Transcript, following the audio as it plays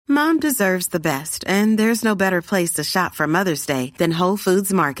Mom deserves the best, and there's no better place to shop for Mother's Day than Whole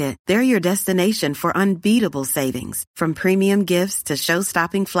Foods Market. They're your destination for unbeatable savings, from premium gifts to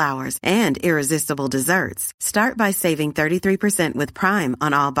show-stopping flowers and irresistible desserts. Start by saving 33% with Prime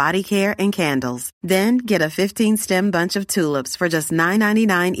on all body care and candles. Then get a 15-stem bunch of tulips for just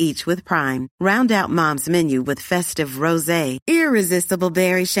 $9.99 each with Prime. Round out Mom's menu with festive rosé, irresistible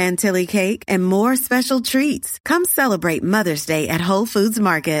berry chantilly cake, and more special treats. Come celebrate Mother's Day at Whole Foods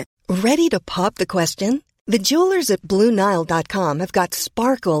Market. Ready to pop the question? The jewelers at BlueNile.com have got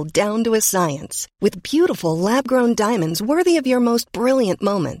sparkle down to a science with beautiful lab-grown diamonds worthy of your most brilliant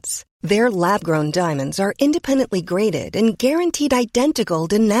moments. Their lab-grown diamonds are independently graded and guaranteed identical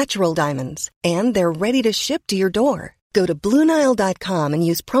to natural diamonds, and they're ready to ship to your door. Go to BlueNile.com and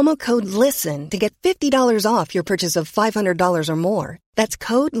use promo code LISTEN to get $50 off your purchase of $500 or more. That's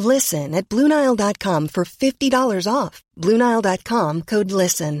code LISTEN at BlueNile.com for $50 off. BlueNile.com, code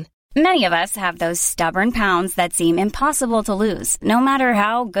LISTEN. Many of us have those stubborn pounds that seem impossible to lose, no matter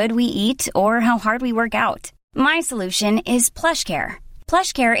how good we eat or how hard we work out. My solution is PlushCare.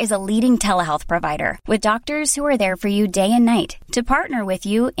 PlushCare is a leading telehealth provider with doctors who are there for you day and night to partner with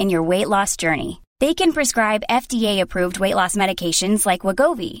you in your weight loss journey. They can prescribe FDA-approved weight loss medications like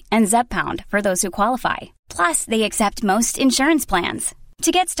Wegovy and Zepbound for those who qualify. Plus, they accept most insurance plans.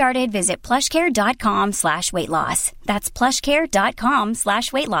 To get started, visit plushcare.com/weightloss. That's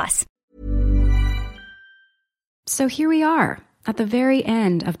plushcare.com/weightloss. So here we are at the very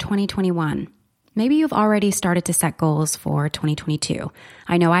end of 2021. Maybe you've already started to set goals for 2022.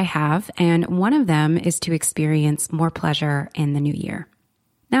 I know I have, and one of them is to experience more pleasure in the new year.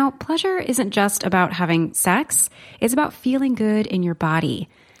 Now, pleasure isn't just about having sex. It's about feeling good in your body.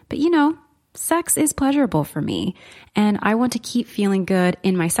 But sex is pleasurable for me, and I want to keep feeling good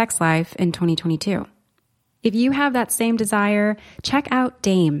in my sex life in 2022. If you have that same desire, check out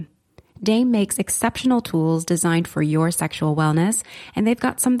Dame. Dame makes exceptional tools designed for your sexual wellness, and they've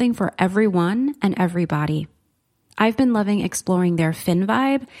got something for everyone and everybody. I've been loving exploring their Fin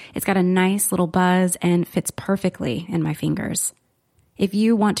Vibe. It's got a nice little buzz and fits perfectly in my fingers. If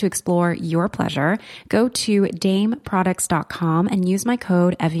you want to explore your pleasure, go to dameproducts.com and use my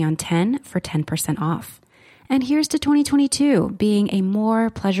code Evian10 for 10% off. And here's to 2022 being a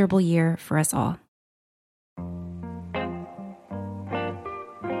more pleasurable year for us all.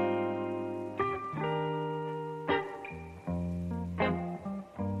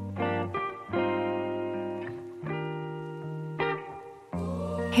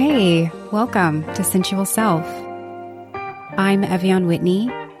 Hey, welcome to Sensual Self. I'm Evian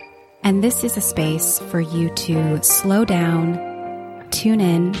Whitney, and this is a space for you to slow down, tune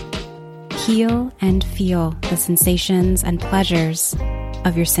in, heal, and feel the sensations and pleasures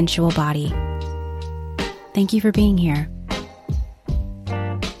of your sensual body. Thank you for being here.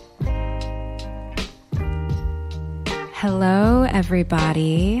 Hello,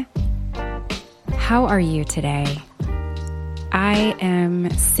 everybody. How are you today? I am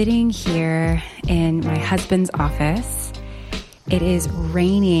sitting here in my husband's office. It is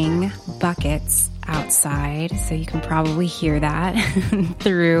raining buckets outside, so you can probably hear that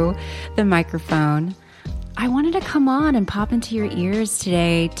through the microphone. I wanted to come on and pop into your ears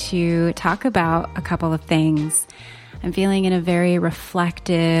today to talk about a couple of things. I'm feeling in a very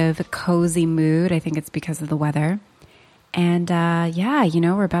reflective, cozy mood. I think it's because of the weather. And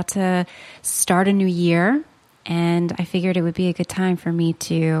we're about to start a new year, and I figured it would be a good time for me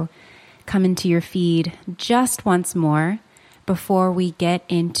to come into your feed just once more before we get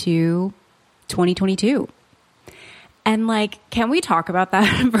into 2022. And can we talk about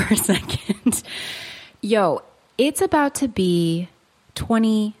that for a second? It's about to be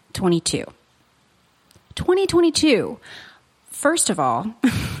 2022. 2022. First of all,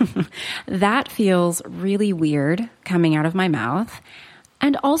 that feels really weird coming out of my mouth.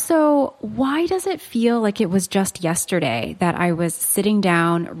 And also, why does it feel like it was just yesterday that I was sitting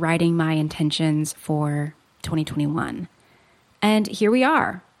down writing my intentions for 2021? And here we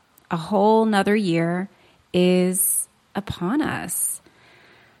are. A whole nother year is upon us.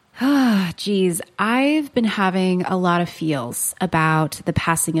 Geez, I've been having a lot of feels about the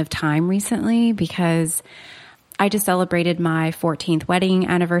passing of time recently because I just celebrated my 14th wedding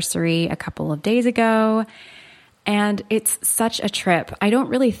anniversary a couple of days ago. And it's such a trip. I don't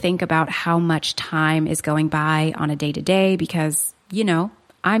really think about how much time is going by on a day-to-day because,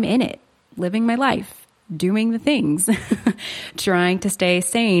 I'm in it, living my life, doing the things, trying to stay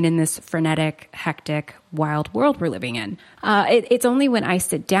sane in this frenetic, hectic, wild world we're living in. It's only when I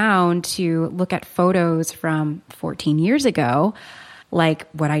sit down to look at photos from 14 years ago, like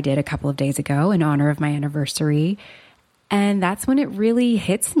what I did a couple of days ago in honor of my anniversary, And that's when it really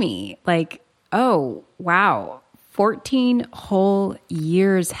hits me. Like, oh, wow, 14 whole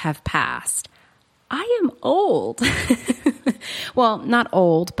years have passed. I am old. Well, not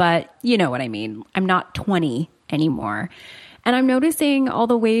old, but you know what I mean. I'm not 20 anymore. And I'm noticing all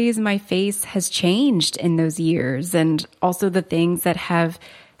the ways my face has changed in those years, and also the things that have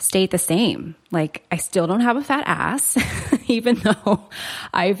stayed the same. Like, I still don't have a fat ass, even though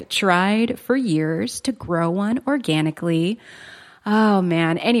I've tried for years to grow one organically. Oh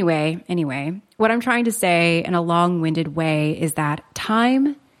man. Anyway, what I'm trying to say in a long-winded way is that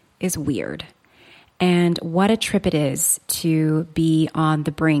time is weird. And what a trip it is to be on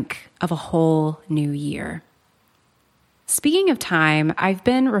the brink of a whole new year. Speaking of time, I've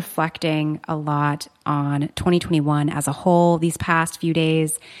been reflecting a lot on 2021 as a whole these past few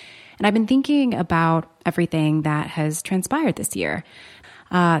days, and I've been thinking about everything that has transpired this year.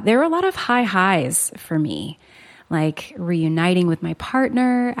 There were a lot of high highs for me, like reuniting with my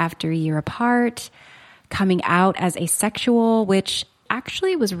partner after a year apart, coming out as asexual, which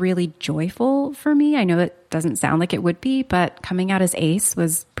actually was really joyful for me. I know it doesn't sound like it would be, but coming out as ace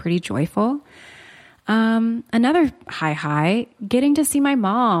was pretty joyful. Another high, getting to see my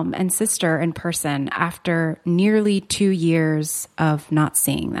mom and sister in person after nearly 2 years of not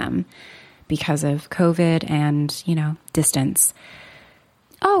seeing them because of COVID and, distance.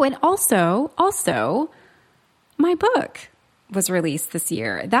 Oh, and also my book was released this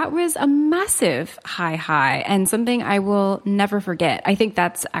year. That was a massive high and something I will never forget. I think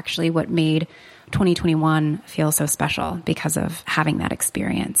that's actually what made 2021 feel so special, because of having that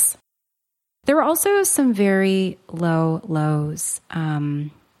experience. There were also some very low lows. I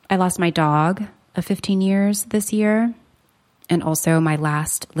lost my dog of 15 years this year, and also my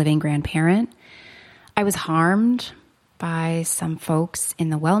last living grandparent. I was harmed by some folks in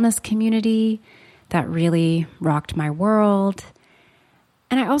the wellness community that really rocked my world.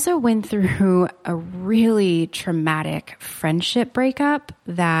 And I also went through a really traumatic friendship breakup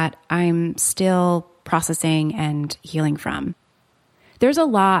that I'm still processing and healing from. There's a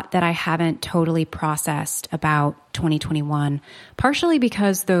lot that I haven't totally processed about 2021, partially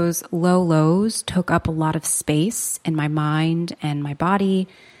because those low lows took up a lot of space in my mind and my body,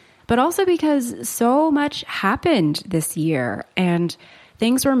 but also because so much happened this year and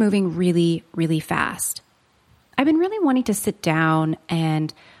things were moving really, really fast. I've been really wanting to sit down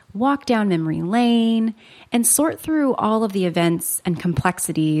and walk down memory lane and sort through all of the events and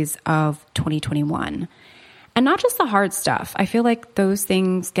complexities of 2021. And not just the hard stuff. I feel like those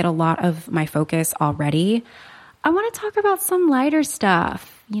things get a lot of my focus already. I want to talk about some lighter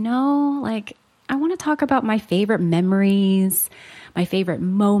stuff, like I want to talk about my favorite memories, my favorite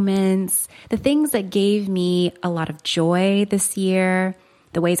moments, the things that gave me a lot of joy this year,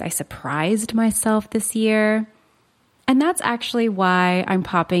 the ways I surprised myself this year. And that's actually why I'm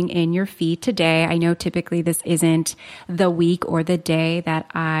popping in your feed today. I know typically this isn't the week or the day that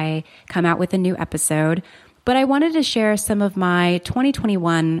I come out with a new episode, but I wanted to share some of my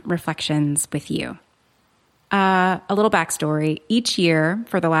 2021 reflections with you. A little backstory. Each year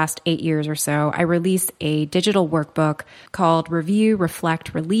for the last 8 years or so, I release a digital workbook called Review,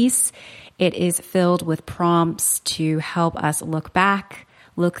 Reflect, Release. It is filled with prompts to help us look back,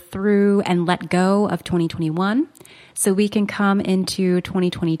 look through, and let go of 2021 so we can come into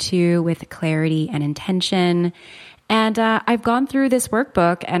 2022 with clarity and intention. And I've gone through this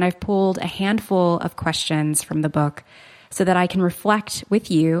workbook and I've pulled a handful of questions from the book so that I can reflect with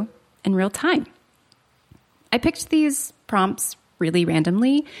you in real time. I picked these prompts really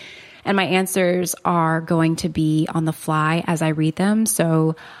randomly, and my answers are going to be on the fly as I read them.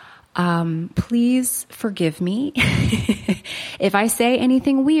 So please forgive me if I say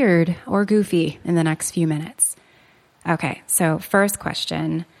anything weird or goofy in the next few minutes. Okay, so first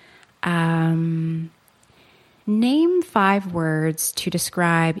question. Name 5 words to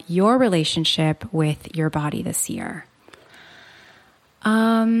describe your relationship with your body this year.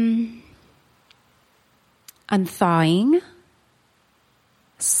 Unthawing,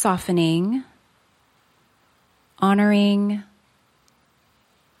 softening, honoring,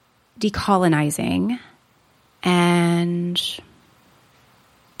 decolonizing, and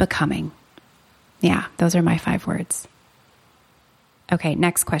becoming. Yeah, those are my 5 words. Okay,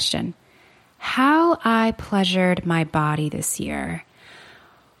 next question. How I pleasured my body this year.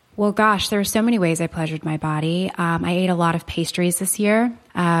 Well, gosh, there are so many ways I pleasured my body. I ate a lot of pastries this year.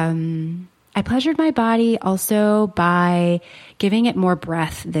 I pleasured my body also by giving it more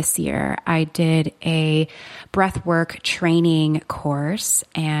breath this year. I did a breathwork training course,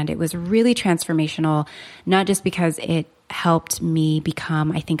 and it was really transformational, not just because it helped me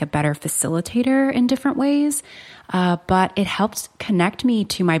become, I think, a better facilitator in different ways, but it helped connect me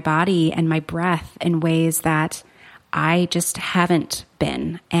to my body and my breath in ways that I just haven't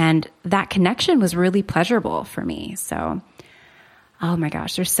been. And that connection was really pleasurable for me. So, oh my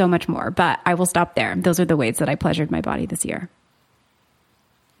gosh, there's so much more, but I will stop there. Those are the ways that I pleasured my body this year.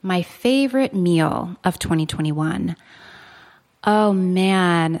 My favorite meal of 2021. Oh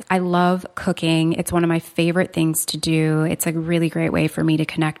man, I love cooking. It's one of my favorite things to do. It's a really great way for me to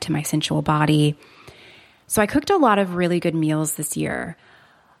connect to my sensual body. So I cooked a lot of really good meals this year,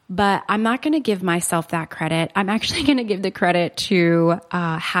 but I'm not going to give myself that credit. I'm actually going to give the credit to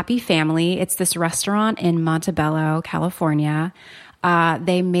Happy Family. It's this restaurant in Montebello, California.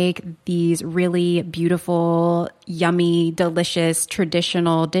 They make these really beautiful, yummy, delicious,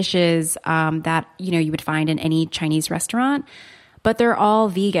 traditional dishes that, you would find in any Chinese restaurant, but they're all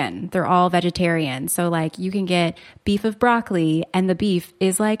vegan. They're all vegetarian. So like you can get beef of broccoli and the beef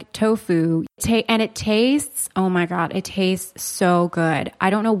is like tofu and it tastes, oh my God, it tastes so good.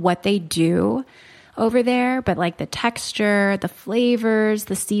 I don't know what they do over there, but like the texture, the flavors,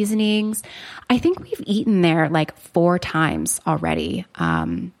 the seasonings, I think we've eaten there like 4 times already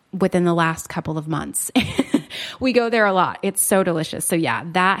within the last couple of months. We go there a lot. It's so delicious. So yeah,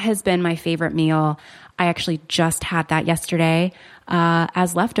 that has been my favorite meal. I actually just had that yesterday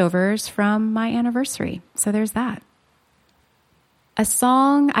as leftovers from my anniversary. So there's that. A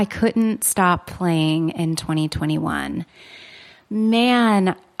song I couldn't stop playing in 2021.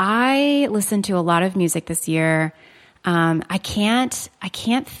 Man, I listened to a lot of music this year. I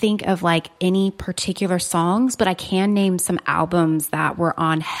can't think of like any particular songs, but I can name some albums that were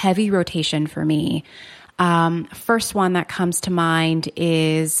on heavy rotation for me. First one that comes to mind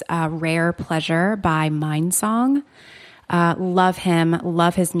is Rare Pleasure by Mindsong. Love him,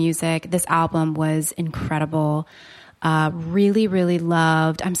 love his music. This album was incredible. Really, really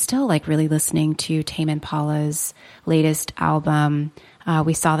loved. I'm still like really listening to Tame Impala's latest album.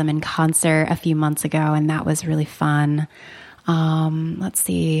 We saw them in concert a few months ago, and that was really fun. Let's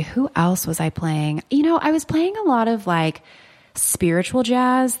see, who else was I playing? I was playing a lot of like spiritual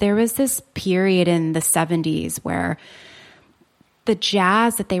jazz. There was this period in the 70s where the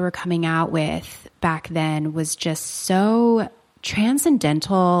jazz that they were coming out with back then was just so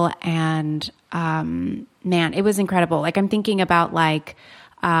transcendental and man, it was incredible. Like I'm thinking about like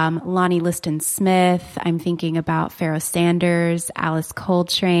Lonnie Liston Smith. I'm thinking about Pharoah Sanders, Alice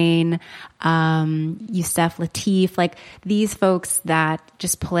Coltrane, Yusef Lateef, like these folks that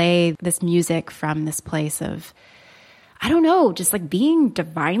just play this music from this place of, I don't know, just like being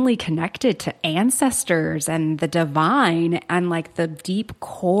divinely connected to ancestors and the divine and like the deep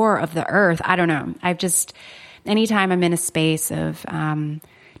core of the earth. I don't know. Anytime I'm in a space of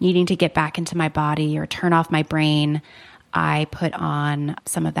needing to get back into my body or turn off my brain, I put on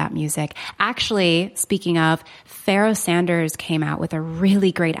some of that music. Actually, speaking of, Pharoah Sanders came out with a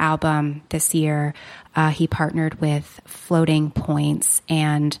really great album this year. He partnered with Floating Points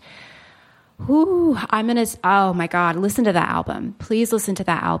and oh my God, listen to that album. Please listen to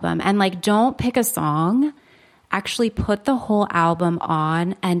that album. And like, don't pick a song. Actually put the whole album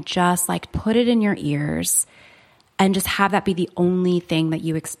on and just like put it in your ears and just have that be the only thing that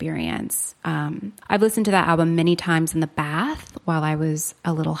you experience. I've listened to that album many times in the bath while I was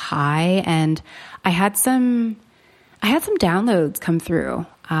a little high, and I had some downloads come through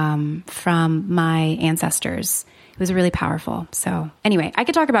from my ancestors. It was really powerful. So anyway, I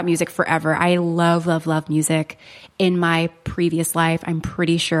could talk about music forever. I love, love, love music. In my previous life, I'm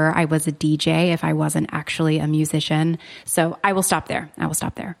pretty sure I was a DJ if I wasn't actually a musician. So I will stop there.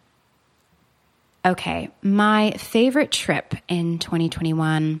 Okay, my favorite trip in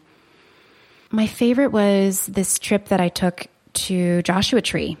 2021. My favorite was this trip that I took to Joshua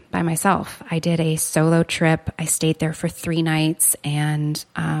Tree by myself. I did a solo trip. I stayed there for 3 nights and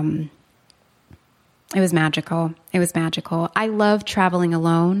it was magical. I love traveling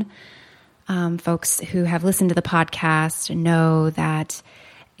alone. Folks who have listened to the podcast know that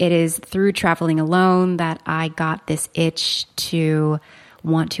it is through traveling alone that I got this itch to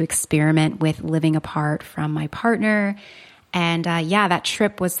want to experiment with living apart from my partner. And that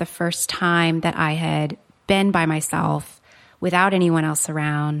trip was the first time that I had been by myself without anyone else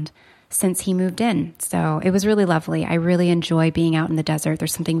around since he moved in. So it was really lovely. I really enjoy being out in the desert.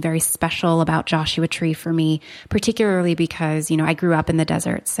 There's something very special about Joshua Tree for me, particularly because, I grew up in the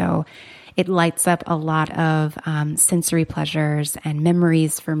desert. So it lights up a lot of sensory pleasures and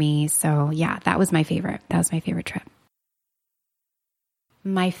memories for me. So yeah, that was my favorite. That was my favorite trip.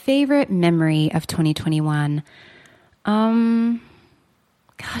 My favorite memory of 2021.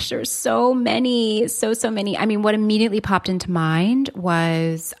 Gosh, there's so many, so many. I mean, what immediately popped into mind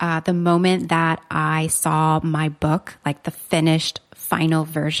was the moment that I saw my book, like the finished final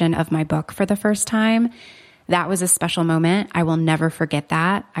version of my book for the first time. That was a special moment. I will never forget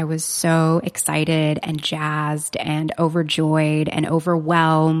that. I was so excited and jazzed and overjoyed and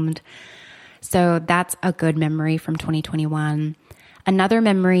overwhelmed. So that's a good memory from 2021. Another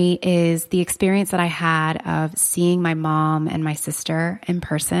memory is the experience that I had of seeing my mom and my sister in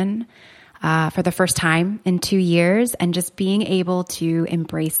person for the first time in 2 years and just being able to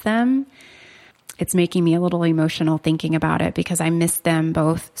embrace them. It's making me a little emotional thinking about it because I miss them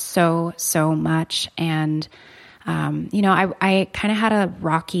both so much. And, I kind of had a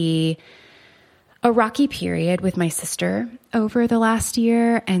rocky period with my sister over the last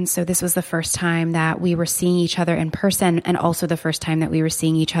year. And so this was the first time that we were seeing each other in person, and also the first time that we were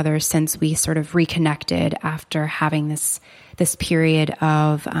seeing each other since we sort of reconnected after having this period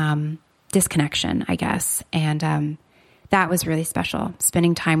of disconnection, I guess. And that was really special,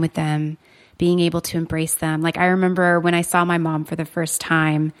 spending time with them, being able to embrace them. Like, I remember when I saw my mom for the first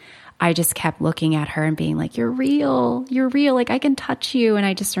time, I just kept looking at her and being like, you're real, like I can touch you. And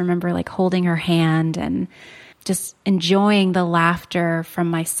I just remember like holding her hand and just enjoying the laughter from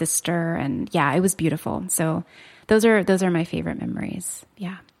my sister. And yeah, it was beautiful. So those are my favorite memories.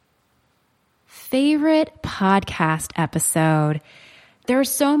 Yeah. Favorite podcast episode. There are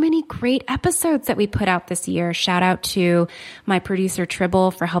so many great episodes that we put out this year. Shout out to my producer Tribble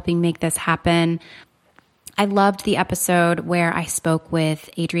for helping make this happen. I loved the episode where I spoke with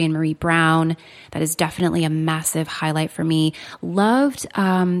Adrienne Marie Brown. That is definitely a massive highlight for me. Loved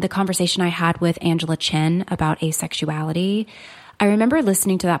the conversation I had with Angela Chen about asexuality. I remember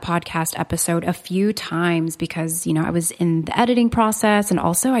listening to that podcast episode a few times because, I was in the editing process, and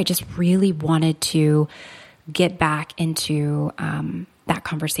also I just really wanted to get back into that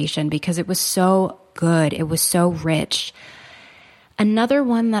conversation because it was so good. It was so rich. Another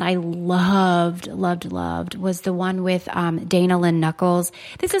one that I loved was the one with Dana Lynn Knuckles.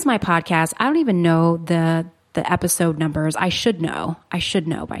 This is my podcast. I don't even know the episode numbers. I should know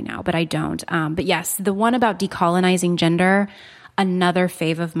by now, but I don't. But yes, the one about decolonizing gender, another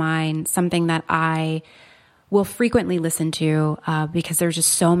fave of mine, something that I will frequently listen to because there's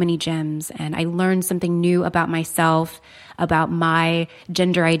just so many gems, and I learned something new about myself, about my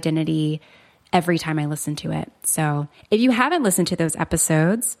gender identity every time I listen to it. So if you haven't listened to those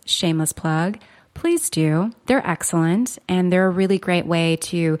episodes, shameless plug, please do. They're excellent, and they're a really great way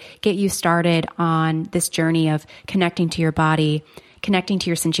to get you started on this journey of connecting to your body, connecting to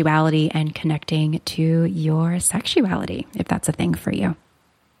your sensuality, and connecting to your sexuality, if that's a thing for you.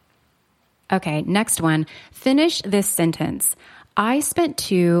 Okay, next one. Finish this sentence. I spent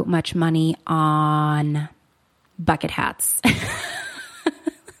too much money on bucket hats.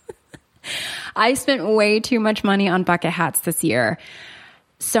 I spent way too much money on bucket hats this year.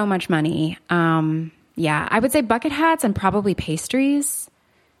 So much money. Yeah, I would say bucket hats and probably pastries.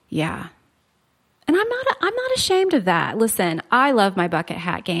 Yeah. And I'm not ashamed of that. Listen, I love my bucket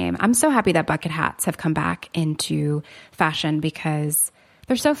hat game. I'm so happy that bucket hats have come back into fashion because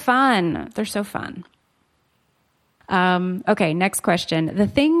they're so fun. They're so fun. Okay, next question. The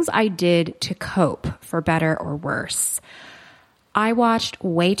things I did to cope, for better or worse. I watched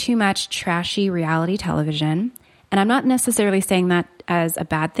way too much trashy reality television, and I'm not necessarily saying that as a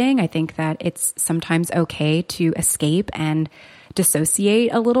bad thing. I think that it's sometimes okay to escape and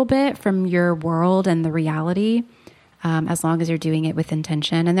dissociate a little bit from your world and the reality, as long as you're doing it with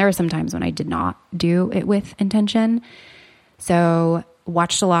intention. And there are some times when I did not do it with intention. So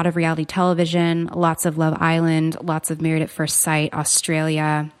watched a lot of reality television, lots of Love Island, lots of Married at First Sight,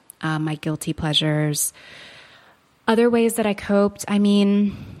 Australia, my guilty pleasures. Other ways that I coped, I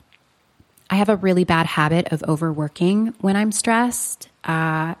have a really bad habit of overworking when I'm stressed.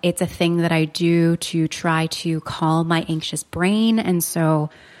 It's a thing that I do to try to calm my anxious brain. And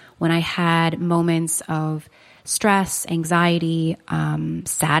so when I had moments of stress, anxiety,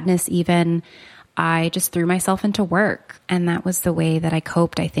 sadness even, I just threw myself into work. And that was the way that I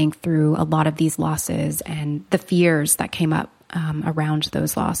coped, I think, through a lot of these losses and the fears that came up around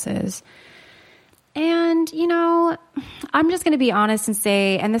those losses. And, I'm just going to be honest and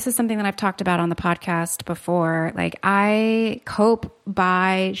say, and this is something that I've talked about on the podcast before, like I cope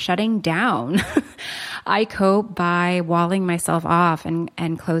by shutting down. I cope by walling myself off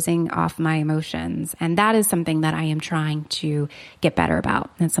and closing off my emotions. And that is something that I am trying to get better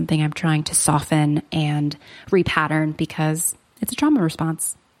about. And something I'm trying to soften and repattern because it's a trauma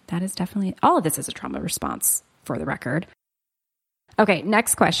response. That is definitely, all of this is a trauma response, for the record. Okay,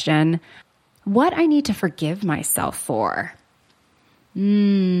 next question. What I need to forgive myself for.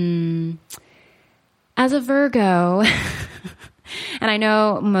 As a Virgo, and I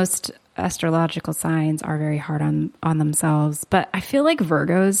know most astrological signs are very hard on themselves, but I feel like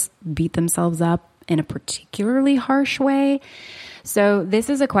Virgos beat themselves up in a particularly harsh way. So this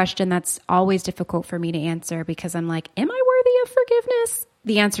is a question that's always difficult for me to answer because I'm like, am I worthy of forgiveness?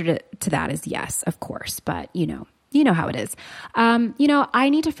 The answer to that is yes, of course. But you know how it is. I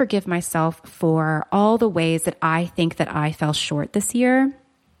need to forgive myself for all the ways that I think that I fell short this year.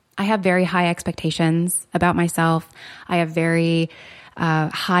 I have very high expectations about myself. I have very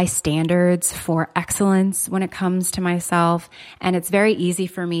high standards for excellence when it comes to myself. And it's very easy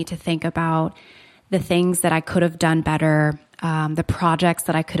for me to think about the things that I could have done better, the projects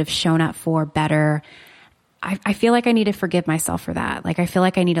that I could have shown up for better. I feel like I need to forgive myself for that. Like, I feel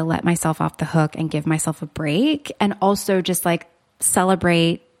like I need to let myself off the hook and give myself a break, and also just like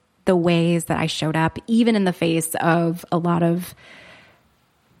celebrate the ways that I showed up, even in the face of a lot of,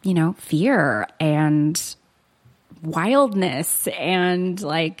 fear and wildness. And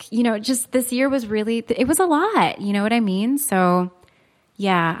just this year was really, it was a lot, you know what I mean? So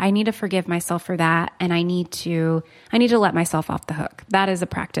yeah, I need to forgive myself for that. And I need to let myself off the hook. That is a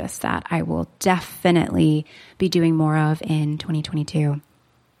practice that I will definitely be doing more of in 2022.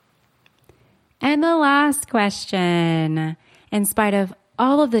 And the last question, in spite of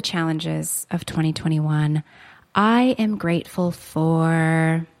all of the challenges of 2021, I am grateful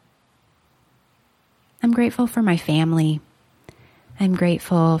for my family. I'm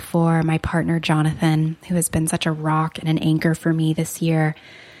grateful for my partner, Jonathan, who has been such a rock and an anchor for me this year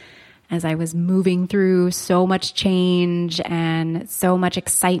as I was moving through so much change and so much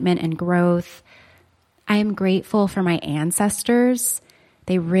excitement and growth. I am grateful for my ancestors.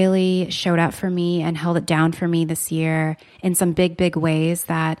 They really showed up for me and held it down for me this year in some big, big ways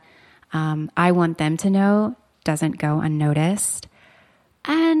that I want them to know doesn't go unnoticed.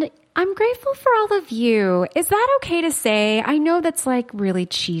 And I'm grateful for all of you. Is that okay to say? I know that's like really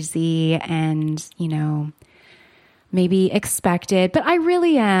cheesy and, maybe expected, but I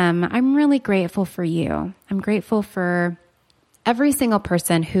really am. I'm really grateful for you. I'm grateful for every single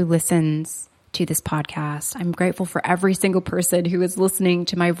person who listens to this podcast. I'm grateful for every single person who is listening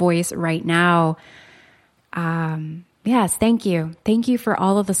to my voice right now. Yes, thank you. Thank you for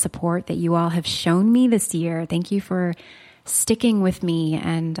all of the support that you all have shown me this year. Thank you for sticking with me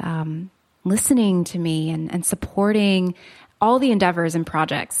and listening to me and supporting all the endeavors and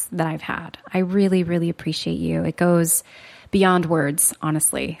projects that I've had. I really, really appreciate you. It goes beyond words,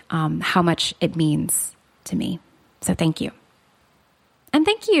 honestly, how much it means to me. So thank you. And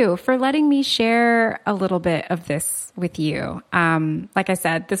thank you for letting me share a little bit of this with you. Like I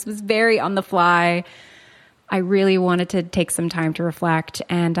said, this was very on the fly. I really wanted to take some time to reflect,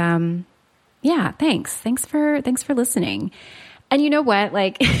 and yeah, thanks. Thanks for listening. And you know what?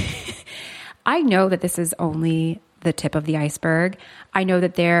 I know that this is only the tip of the iceberg. I know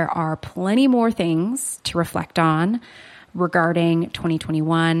that there are plenty more things to reflect on regarding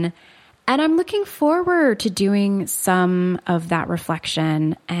 2021. And I'm looking forward to doing some of that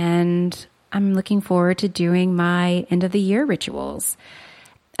reflection. And I'm looking forward to doing my end of the year rituals.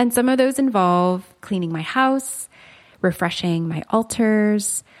 And some of those involve cleaning my house, refreshing my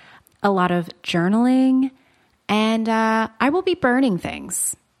altars, a lot of journaling, and I will be burning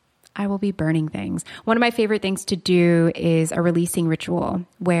things. One of my favorite things to do is a releasing ritual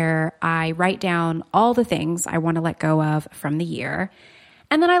where I write down all the things I want to let go of from the year,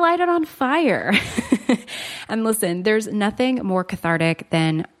 and then I light it on fire. And listen, there's nothing more cathartic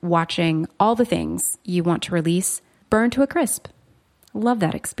than watching all the things you want to release burn to a crisp. Love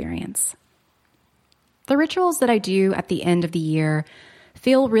that experience. The rituals that I do at the end of the year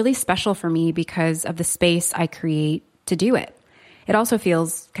feel really special for me because of the space I create to do it. It also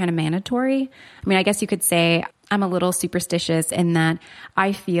feels kind of mandatory. I mean, I guess you could say I'm a little superstitious in that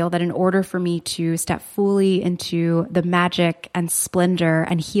I feel that in order for me to step fully into the magic and splendor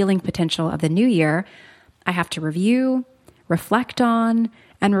and healing potential of the new year, I have to review, reflect on,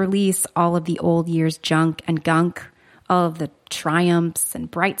 and release all of the old year's junk and gunk, all of the triumphs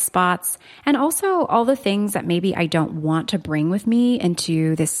and bright spots, and also all the things that maybe I don't want to bring with me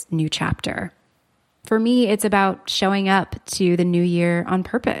into this new chapter. For me, it's about showing up to the new year on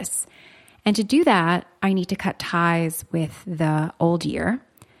purpose. And to do that, I need to cut ties with the old year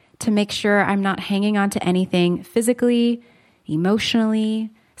to make sure I'm not hanging on to anything physically, emotionally,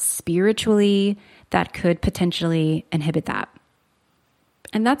 spiritually that could potentially inhibit that.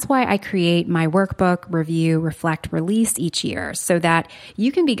 And that's why I create my workbook, review, reflect, release each year so that you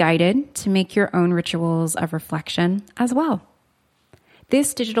can be guided to make your own rituals of reflection as well.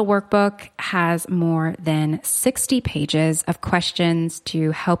 This digital workbook has more than 60 pages of questions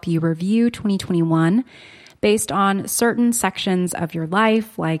to help you review 2021 based on certain sections of your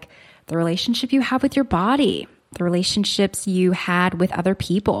life, like the relationship you have with your body, the relationships you had with other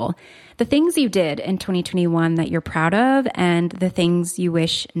people, the things you did in 2021 that you're proud of, and the things you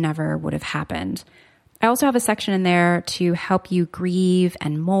wish never would have happened. I also have a section in there to help you grieve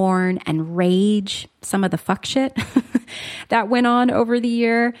and mourn and rage some of the fuck shit that went on over the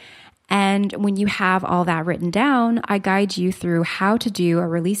year. And when you have all that written down, I guide you through how to do a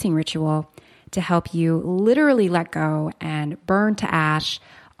releasing ritual to help you literally let go and burn to ash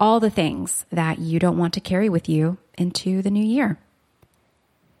all the things that you don't want to carry with you into the new year.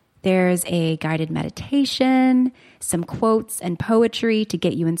 There's a guided meditation, some quotes and poetry to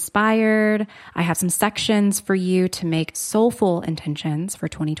get you inspired. I have some sections for you to make soulful intentions for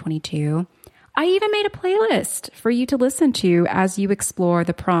 2022. I even made a playlist for you to listen to as you explore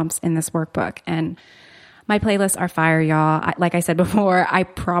the prompts in this workbook. And my playlists are fire, y'all. Like I said before, I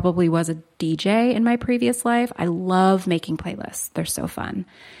probably was a DJ in my previous life. I love making playlists. They're so fun.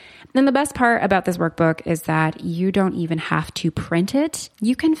 And the best part about this workbook is that you don't even have to print it.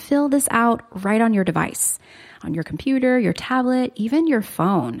 You can fill this out right on your device, on your computer, your tablet, even your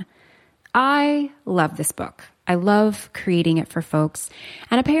phone. I love this book. I love creating it for folks.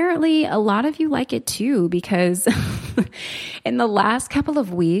 And apparently a lot of you like it too, because in the last couple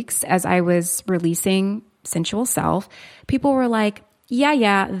of weeks, as I was releasing Sensual Self, people were like,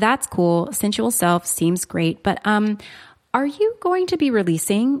 yeah, that's cool. Sensual Self seems great, but are you going to be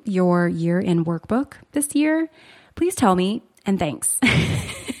releasing your year-end workbook this year? Please tell me, and thanks.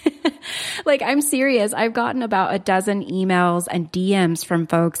 Like, I'm serious. I've gotten about a dozen emails and DMs from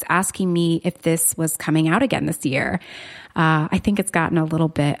folks asking me if this was coming out again this year. I think it's gotten a little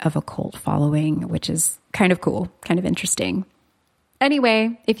bit of a cult following, which is kind of cool, kind of interesting.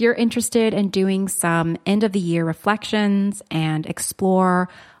 Anyway, if you're interested in doing some end-of-the-year reflections and explore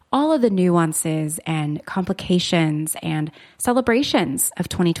all of the nuances and complications and celebrations of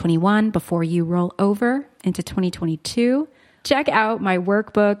 2021 before you roll over into 2022, check out my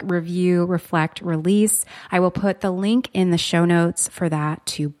workbook, Review, Reflect, Release. I will put the link in the show notes for that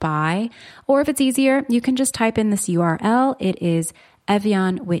to buy. Or if it's easier, you can just type in this URL. It is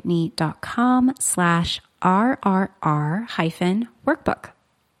evianwhitney.com/RRR-workbook.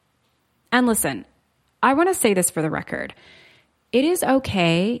 And listen, I want to say this for the record. It is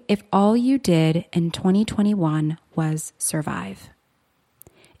okay if all you did in 2021 was survive.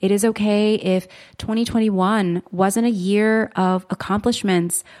 It is okay if 2021 wasn't a year of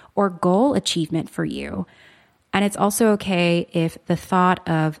accomplishments or goal achievement for you. And it's also okay if the thought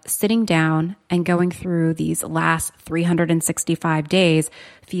of sitting down and going through these last 365 days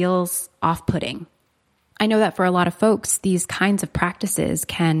feels off-putting. I know that for a lot of folks, these kinds of practices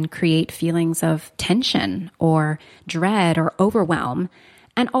can create feelings of tension or dread or overwhelm.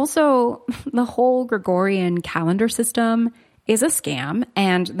 And also, the whole Gregorian calendar system is a scam,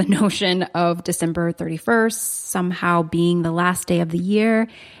 and the notion of December 31st somehow being the last day of the year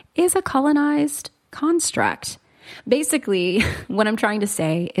is a colonized construct. Basically, what I'm trying to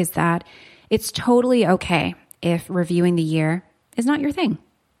say is that it's totally okay if reviewing the year is not your thing.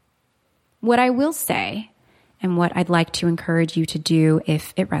 What I will say, and what I'd like to encourage you to do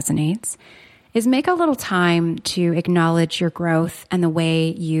if it resonates, is make a little time to acknowledge your growth and the way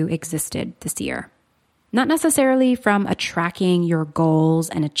you existed this year. Not necessarily from a tracking your goals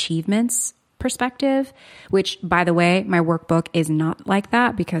and achievements perspective, which, by the way, my workbook is not like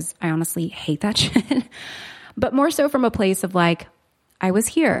that because I honestly hate that shit, but more so from a place of like, I was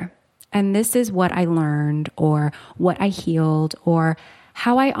here and this is what I learned or what I healed or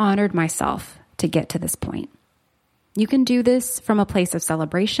how I honored myself to get to this point. You can do this from a place of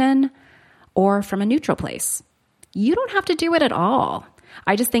celebration or from a neutral place. You don't have to do it at all.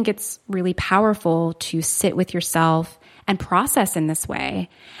 I just think it's really powerful to sit with yourself and process in this way.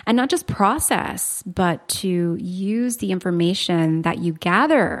 And not just process, but to use the information that you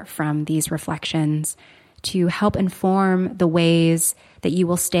gather from these reflections to help inform the ways that you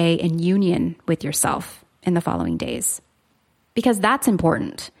will stay in union with yourself in the following days. Because that's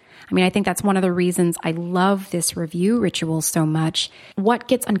important. I mean, I think that's one of the reasons I love this review ritual so much. What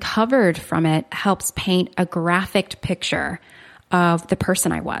gets uncovered from it helps paint a graphic picture of the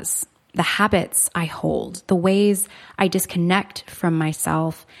person I was, the habits I hold, the ways I disconnect from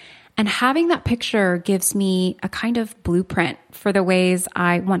myself. And having that picture gives me a kind of blueprint for the ways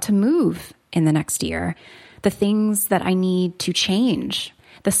I want to move in the next year, the things that I need to change,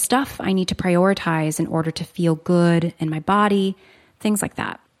 the stuff I need to prioritize in order to feel good in my body, things like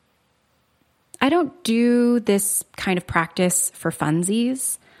that. I don't do this kind of practice for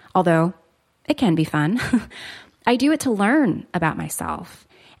funsies, although it can be fun. I do it to learn about myself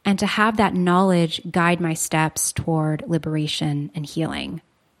and to have that knowledge guide my steps toward liberation and healing.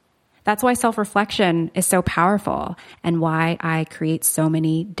 That's why self-reflection is so powerful and why I create so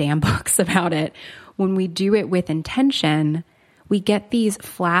many damn books about it. When we do it with intention, we get these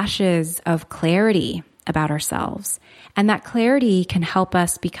flashes of clarity about ourselves. And that clarity can help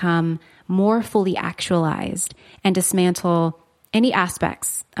us become more fully actualized and dismantle any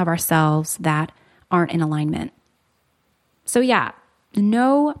aspects of ourselves that aren't in alignment. So yeah,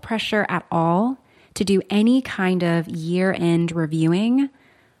 no pressure at all to do any kind of year-end reviewing,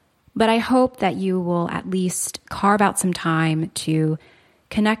 but I hope that you will at least carve out some time to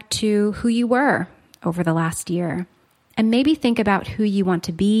connect to who you were over the last year and maybe think about who you want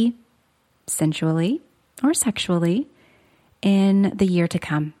to be sensually or sexually in the year to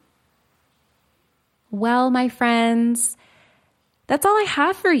come. Well, my friends, that's all I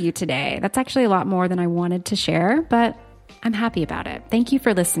have for you today. That's actually a lot more than I wanted to share, but I'm happy about it. Thank you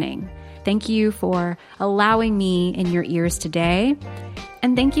for listening. Thank you for allowing me in your ears today.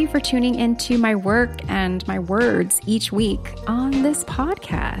 And thank you for tuning into my work and my words each week on this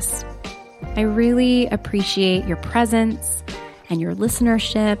podcast. I really appreciate your presence and your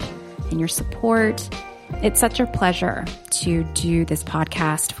listenership and your support. It's such a pleasure to do this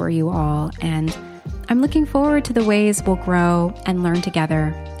podcast for you all. And I'm looking forward to the ways we'll grow and learn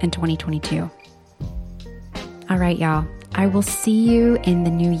together in 2022. All right, y'all. I will see you in the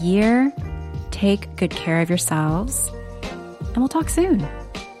new year. Take good care of yourselves, and we'll talk soon.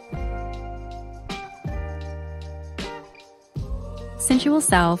 Sensual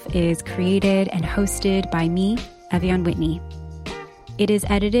Self is created and hosted by me, Evian Whitney. It is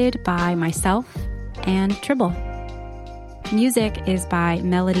edited by myself and Tribble. Music is by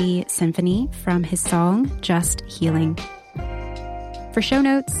Melody Symphony from his song, Just Healing. For show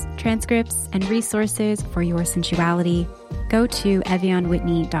notes, transcripts, and resources for your sensuality, go to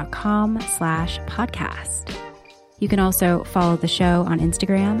evianwhitney.com/podcast. You can also follow the show on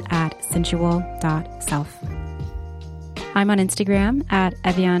Instagram at sensual.self. I'm on Instagram at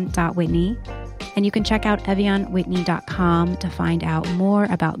evian.whitney, and you can check out evianwhitney.com to find out more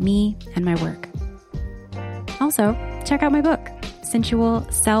about me and my work. Also, check out my book, Sensual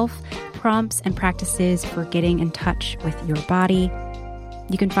Self, Prompts and Practices for Getting in Touch with Your Body.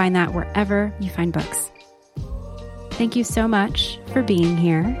 You can find that wherever you find books. Thank you so much for being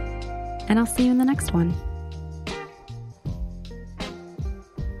here, and I'll see you in the next one.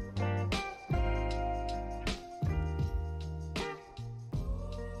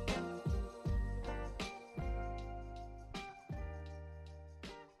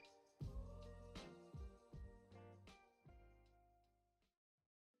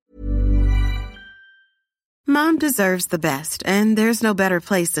 Mom deserves the best, and there's no better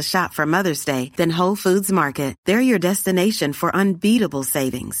place to shop for Mother's Day than Whole Foods Market. They're your destination for unbeatable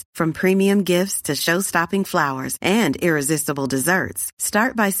savings, from premium gifts to show-stopping flowers and irresistible desserts.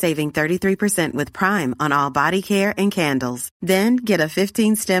 Start by saving 33% with Prime on all body care and candles. Then get a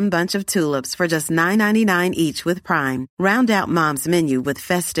 15-stem bunch of tulips for just $9.99 each with Prime. Round out Mom's menu with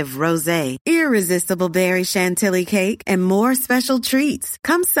festive rosé, irresistible berry chantilly cake, and more special treats.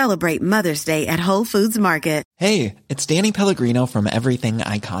 Come celebrate Mother's Day at Whole Foods Market. Hey, it's Danny Pellegrino from Everything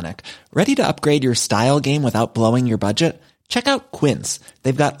Iconic. Ready to upgrade your style game without blowing your budget? Check out Quince.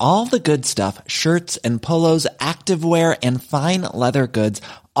 They've got all the good stuff, shirts and polos, activewear, and fine leather goods,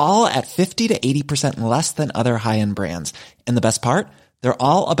 all at 50 to 80% less than other high-end brands. And the best part? They're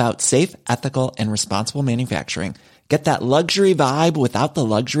all about safe, ethical, and responsible manufacturing. Get that luxury vibe without the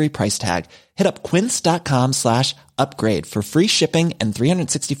luxury price tag. Hit up quince.com/upgrade for free shipping and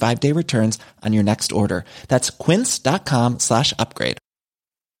 365-day returns on your next order. That's quince.com/upgrade.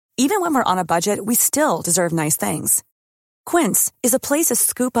 Even when we're on a budget, we still deserve nice things. Quince is a place to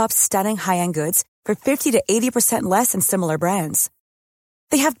scoop up stunning high-end goods for 50 to 80% less than similar brands.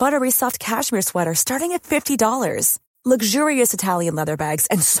 They have buttery soft cashmere sweaters starting at $50, luxurious Italian leather bags,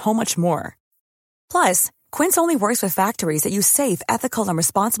 and so much more. Plus, Quince only works with factories that use safe, ethical, and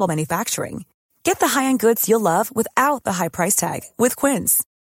responsible manufacturing. Get the high-end goods you'll love without the high price tag with Quince.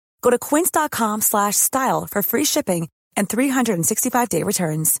 Go to quince.com/style for free shipping and 365-day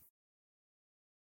returns.